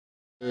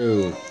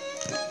Oh,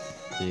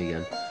 me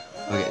again.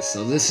 Okay,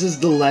 so this is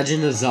The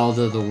Legend of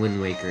Zelda: The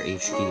Wind Waker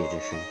HD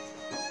edition.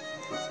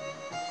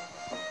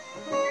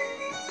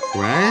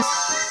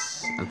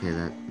 Press. Okay,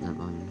 that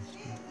volume.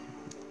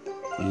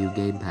 You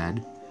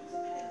gamepad.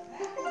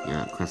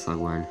 Yeah, press log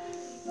 1.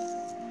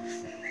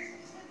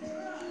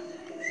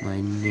 My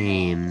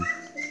name.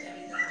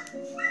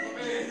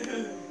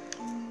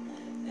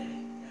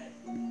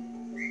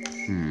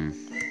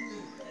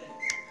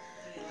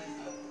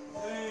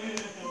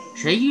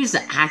 Should I use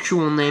the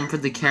actual name for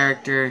the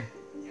character?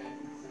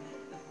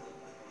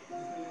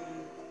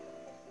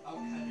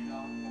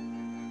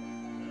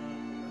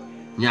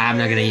 No, I'm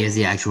not gonna use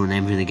the actual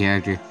name for the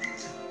character.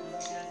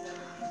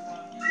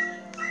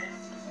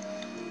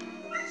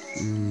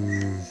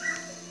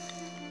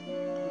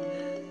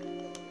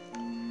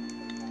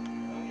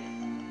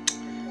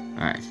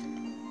 Alright.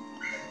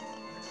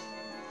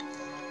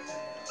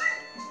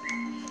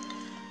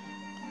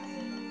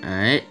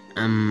 Alright,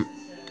 I'm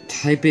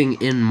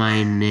typing in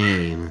my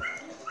name.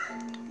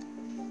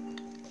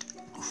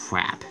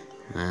 Crap.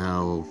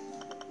 Oh.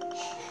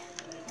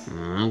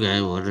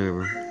 Okay,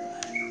 whatever.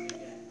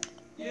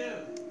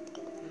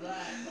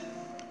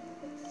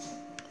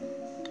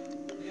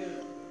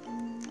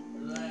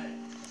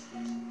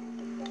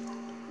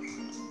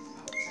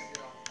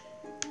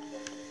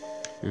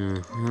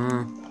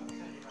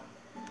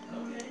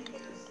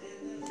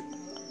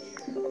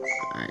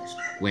 Alright,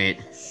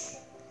 wait.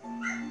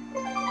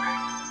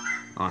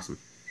 Awesome.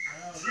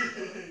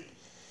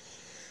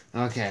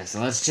 Okay, so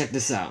let's check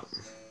this out.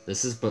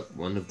 This is but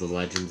one of the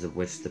legends of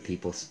which the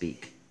people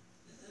speak.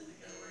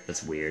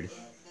 That's weird.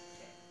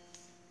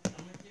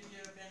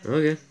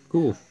 Okay,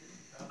 cool.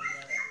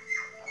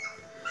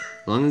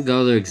 Long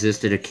ago there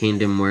existed a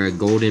kingdom where a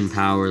golden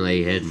power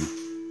lay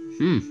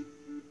hidden.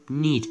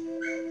 Neat.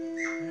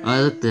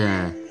 Oh, look,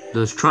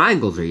 those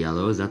triangles are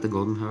yellow. Is that the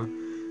golden power?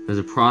 There's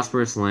a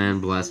prosperous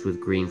land blessed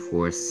with green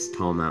forests,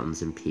 tall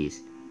mountains, and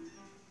peace.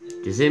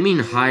 Does it mean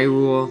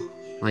Hyrule,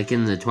 like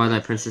in the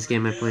Twilight Princess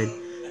game I played?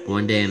 But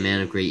one day a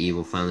man of great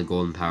evil found the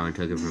golden power and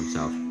took it for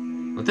himself.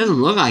 Well, it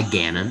doesn't look like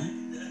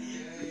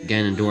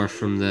Ganondorf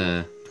from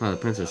the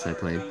Twilight Princess I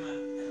played.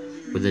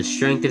 With the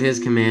strength at his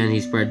command,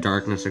 he spread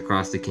darkness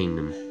across the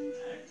kingdom.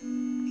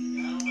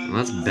 Well,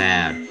 that's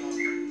bad.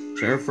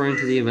 Is that referring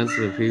to the events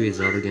of a previous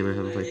Zelda game I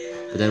haven't played?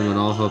 But then when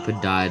all hope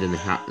had died and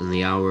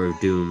the hour of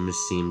doom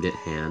seemed at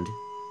hand,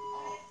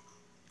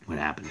 what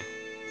happened?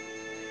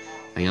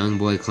 A young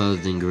boy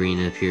clothed in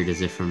green appeared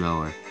as if from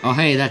nowhere. Oh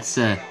hey, that's,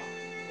 I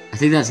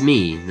think that's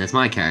me. That's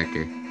my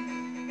character.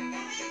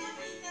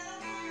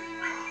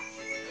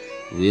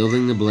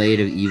 Wielding the blade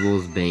of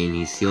evil's bane,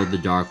 he sealed the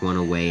Dark One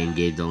away and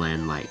gave the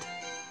land light.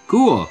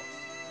 Cool!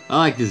 I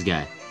like this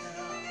guy.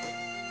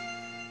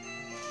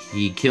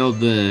 He killed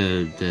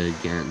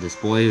this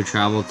boy who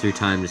traveled through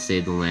time to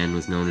save the land,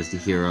 was known as the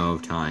Hero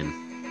of Time.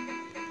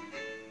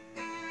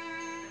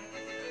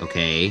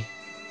 Okay.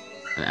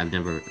 I've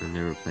never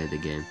played the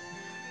game.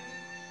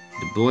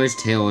 The boy's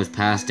tale was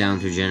passed down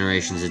through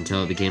generations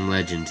until it became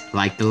legend.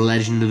 Like the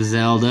Legend of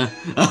Zelda.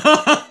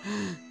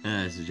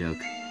 That's a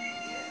joke.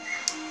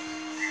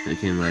 It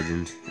became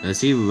legend. Is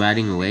he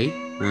riding away?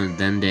 But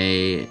then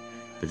a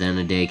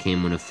day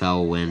came when a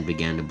fell wind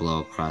began to blow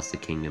across the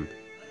kingdom.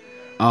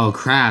 Oh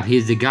crap,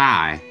 he's the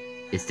guy.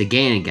 It's the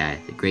Ganon guy.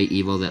 The great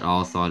evil that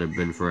all thought had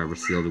been forever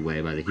sealed away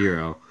by the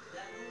hero.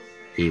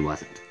 He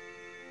wasn't.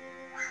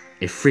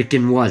 It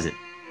freaking wasn't.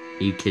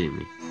 Are you kidding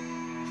me?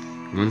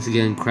 Once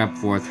again crept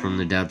forth from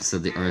the depths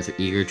of the earth,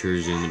 eager to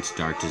resume its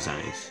dark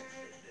designs.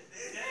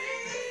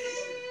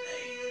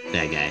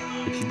 That guy.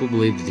 The people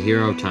believed that the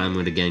Hero of Time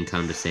would again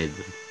come to save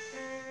them.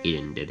 He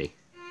didn't, did he?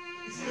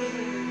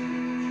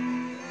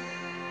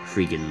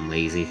 Freaking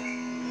lazy.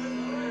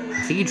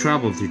 I think he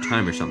traveled through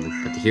time or something,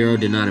 but the hero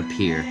did not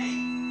appear.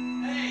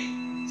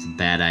 It's a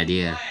bad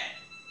idea.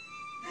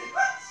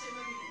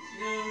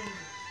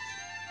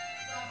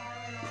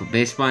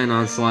 Based by an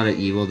onslaught of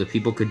evil, the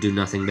people could do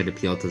nothing but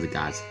appeal to the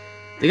gods.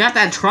 They got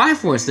that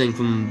Triforce thing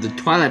from the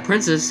Twilight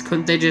Princess.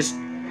 Couldn't they just...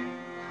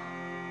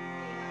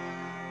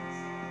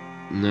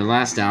 In their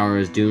last hour,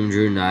 as doom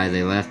drew nigh,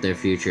 they left their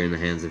future in the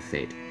hands of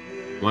fate.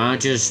 Why not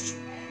just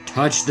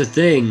touch the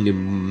thing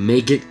and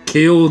make it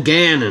kill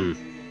Ganon?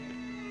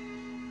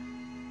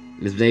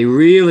 If they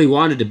really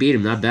wanted to beat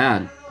him, not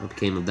bad. What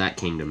became of that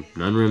kingdom?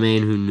 None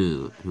remain who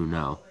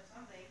know.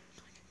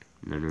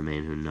 None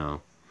remain who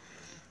know.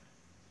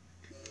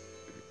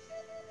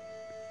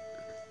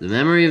 The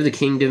memory of the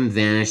kingdom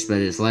vanished, but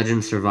its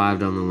legend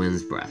survived on the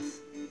wind's breath.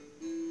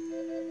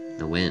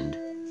 The wind.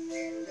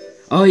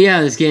 Oh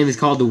yeah, this game is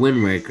called The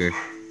Wind Waker.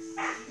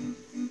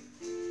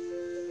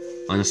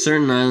 On a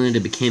certain island,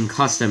 it became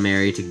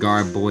customary to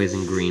garb boys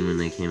in green when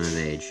they came of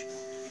age.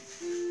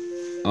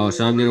 Oh,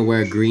 so I'm gonna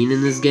wear green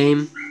in this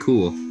game?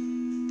 Cool.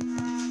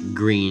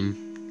 Green.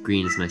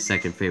 Green is my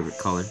second favorite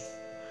color.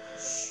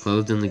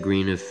 Clothed in the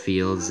green of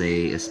fields,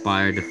 they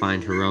aspired to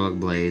find heroic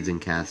blades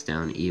and cast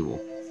down evil.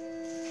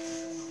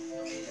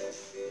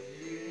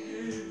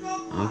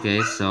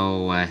 Okay,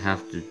 so I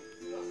have to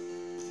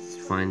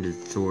find a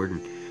sword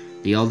and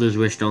The elders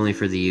wished only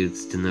for the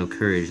youths to know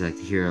courage like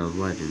the hero of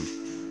legend.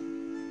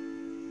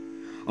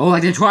 Oh,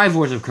 like the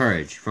Triforce of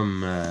Courage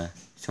from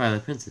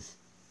Twilight Princess.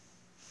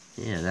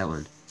 Yeah, that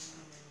one.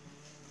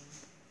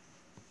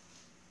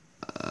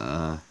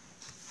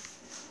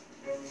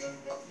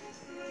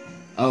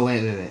 Oh,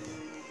 wait.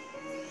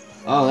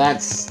 Oh,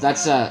 that's,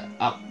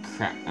 oh,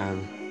 crap, oh.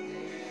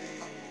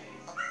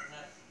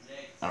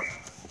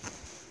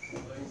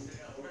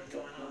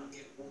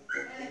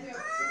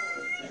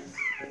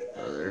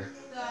 Brother.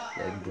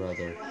 Big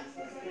brother.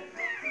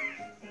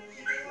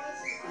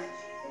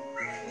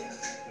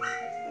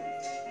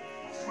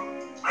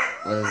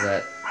 What is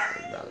that?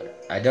 Brother.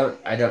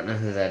 I don't know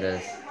who that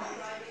is.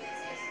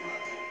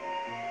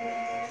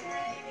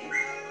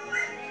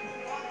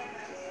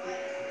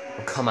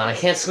 Oh, come on, I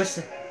can't switch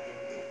the...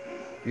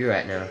 You're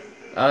right now.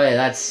 Oh, yeah,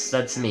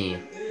 that's me.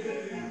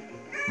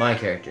 My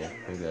character.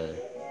 My brother.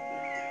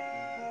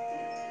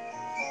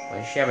 Why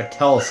does she have a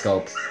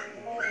telescope?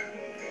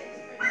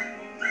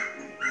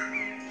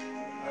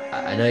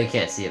 I know you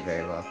can't see it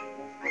very well.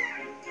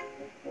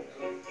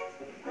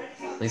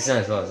 At least not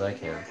as well as I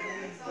can.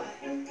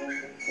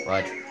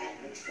 What?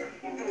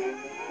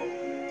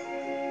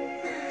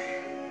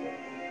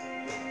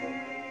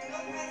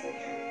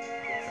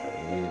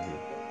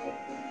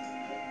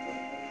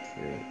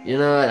 You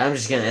know what? I'm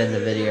just gonna end the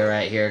video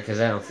right here because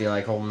I don't feel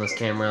like holding this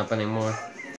camera up anymore.